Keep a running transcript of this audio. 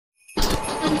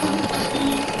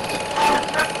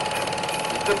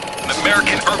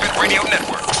American Urban Radio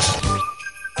Network.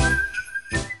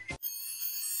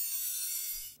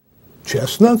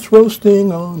 Chestnuts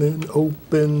roasting on an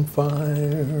open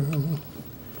fire.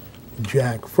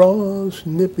 Jack Frost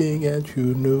nipping at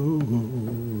your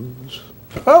nose.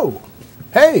 Oh,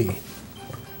 hey,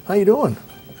 how you doing?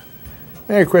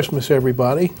 Merry Christmas,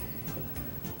 everybody.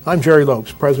 I'm Jerry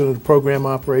Lopes, President of Program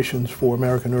Operations for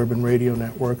American Urban Radio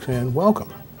Networks, and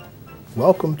welcome.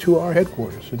 Welcome to our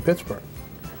headquarters in Pittsburgh.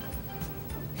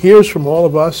 Here's from all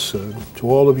of us to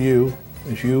all of you.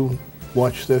 As you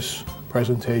watch this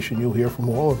presentation, you'll hear from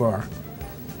all of our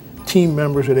team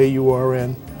members at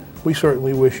AURN. We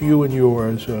certainly wish you and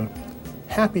yours a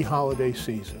happy holiday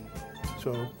season.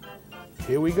 So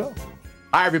here we go.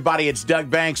 Hi, everybody. It's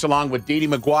Doug Banks along with Dee Dee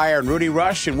McGuire and Rudy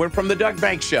Rush, and we're from The Doug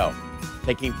Banks Show,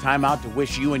 taking time out to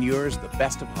wish you and yours the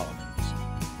best of holidays.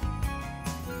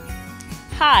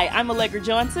 Hi, I'm Allegra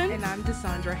Johnson. And I'm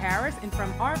Desandra Harris. And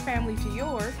from our family to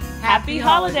yours, Happy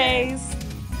holidays.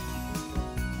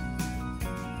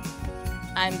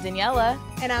 I'm Daniela.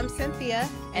 And I'm Cynthia.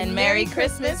 And Merry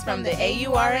Christmas from the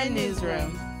AURN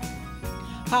Newsroom.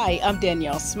 Hi, I'm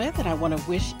Danielle Smith, and I want to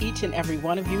wish each and every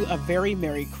one of you a very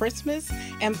Merry Christmas.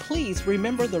 And please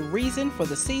remember, the reason for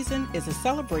the season is a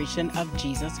celebration of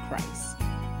Jesus Christ.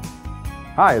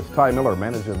 Hi, it's Ty Miller,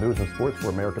 Manager of News and Sports for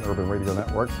American Urban Radio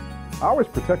Networks. I always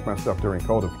protect myself during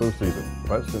cold and flu season,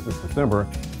 but since it's December,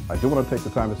 I do want to take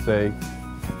the time to say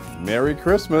Merry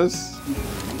Christmas.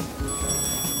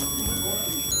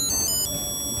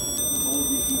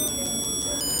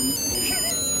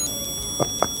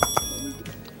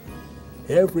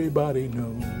 Everybody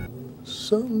knows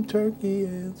some turkey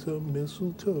and some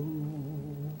mistletoe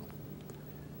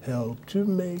help to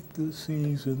make the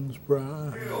seasons bright.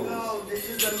 No, this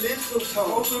is a mistletoe.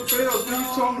 Hold the bells. What are you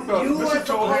talking about? You were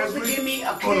Mistletoe supposed to give me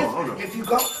a kiss. Hold on. If you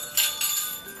go.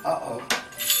 Uh-oh.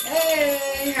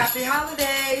 Hey, happy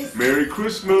holidays. Merry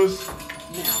Christmas.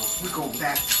 Now, we're going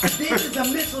back. This is a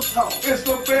mistletoe. It's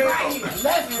the bell. Right here.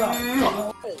 Let's go.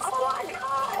 Oh my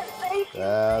God.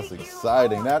 That's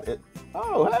exciting.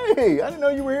 Oh, hey, I didn't know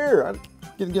you were here. I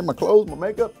didn't get my clothes, my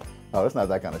makeup. Oh, it's not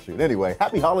that kind of shoot. Anyway,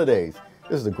 happy holidays.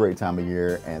 This is a great time of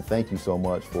year, and thank you so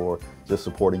much for just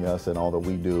supporting us and all that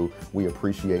we do. We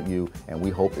appreciate you, and we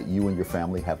hope that you and your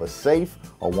family have a safe,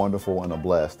 a wonderful, and a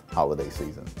blessed holiday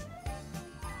season.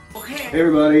 Hey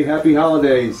everybody, happy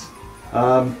holidays.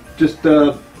 Just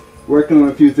working on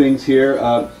a few things here.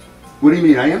 What do you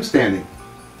mean? I am standing.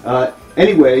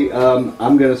 Anyway,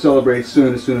 I'm going to celebrate as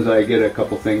soon as I get a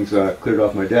couple things cleared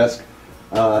off my desk.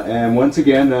 And once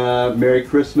again, Merry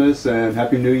Christmas and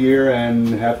Happy New Year and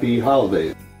Happy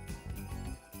Holidays.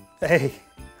 Hey,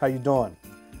 how you doing?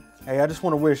 Hey, I just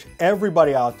want to wish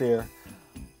everybody out there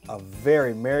a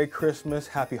very Merry Christmas,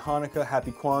 Happy Hanukkah,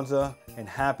 Happy Kwanzaa, and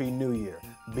Happy New Year.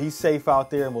 Be safe out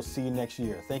there, and we'll see you next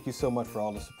year. Thank you so much for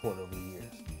all the support over the years.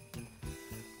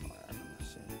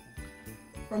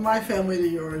 From my family to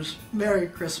yours, Merry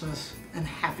Christmas and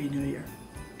Happy New Year.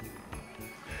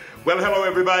 Well, hello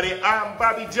everybody. I'm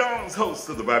Bobby Jones, host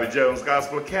of the Bobby Jones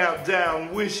Gospel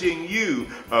Countdown, wishing you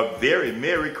a very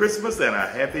Merry Christmas and a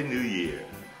Happy New Year.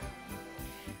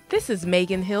 This is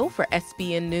Megan Hill for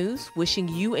SBN News, wishing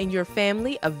you and your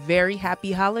family a very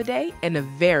happy holiday and a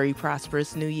very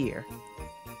prosperous new year.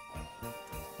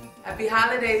 Happy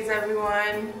holidays,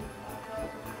 everyone.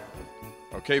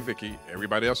 Okay, Vicki,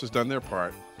 everybody else has done their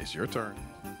part. It's your turn.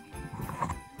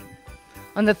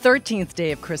 On the 13th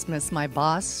day of Christmas, my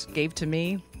boss gave to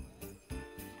me...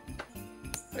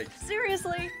 Hey.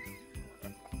 Seriously?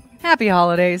 Happy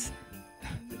holidays.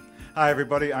 Hi,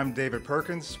 everybody. I'm David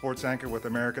Perkins, sports anchor with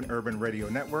American Urban Radio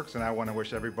Networks, and I want to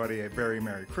wish everybody a very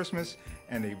Merry Christmas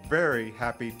and a very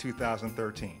happy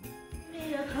 2013.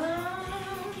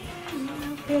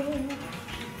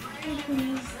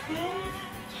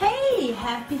 Hey,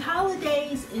 happy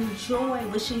holidays. Enjoy.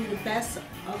 Wishing you the best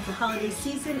of the holiday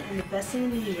season and the best in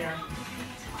the new year.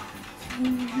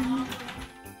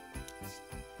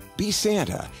 Be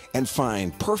Santa and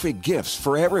find perfect gifts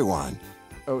for everyone.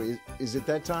 Oh, is it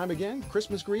that time again?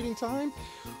 Christmas greeting time?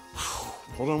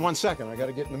 Hold on 1 second. I got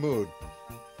to get in the mood.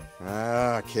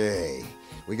 Okay.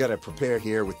 We got to prepare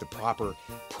here with the proper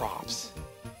props.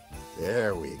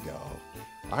 There we go.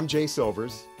 I'm Jay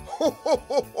Silvers. Ho, ho,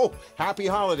 ho, ho. Happy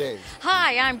holidays.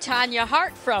 Hi, I'm Tanya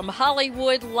Hart from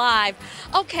Hollywood Live.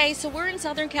 Okay, so we're in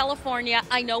Southern California.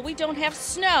 I know we don't have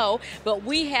snow, but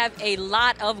we have a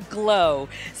lot of glow.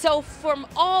 So from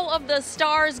all of the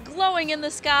stars glowing in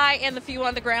the sky and the few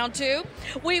on the ground too,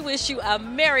 we wish you a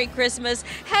Merry Christmas,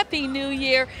 Happy New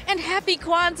Year, and Happy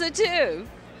Kwanzaa too.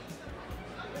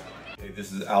 Hey,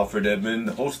 This is Alfred Edmond,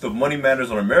 host of Money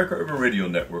Matters on America Urban Radio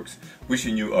Networks,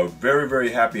 wishing you a very, very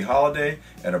happy holiday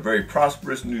and a very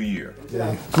prosperous new year.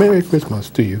 Yeah. Merry Christmas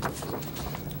to you.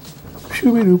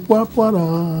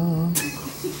 Shoo-be-doo-wah-wah-da.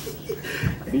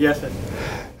 Yes, sir.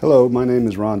 Hello, my name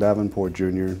is Ron Davenport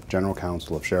Jr., General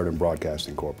Counsel of Sheridan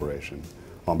Broadcasting Corporation.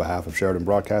 On behalf of Sheridan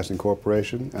Broadcasting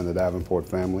Corporation and the Davenport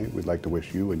family, we'd like to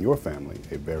wish you and your family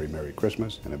a very Merry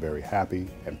Christmas and a very happy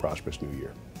and prosperous New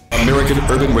Year. American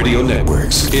Urban Radio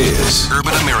Networks is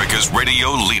Urban America's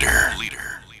radio leader.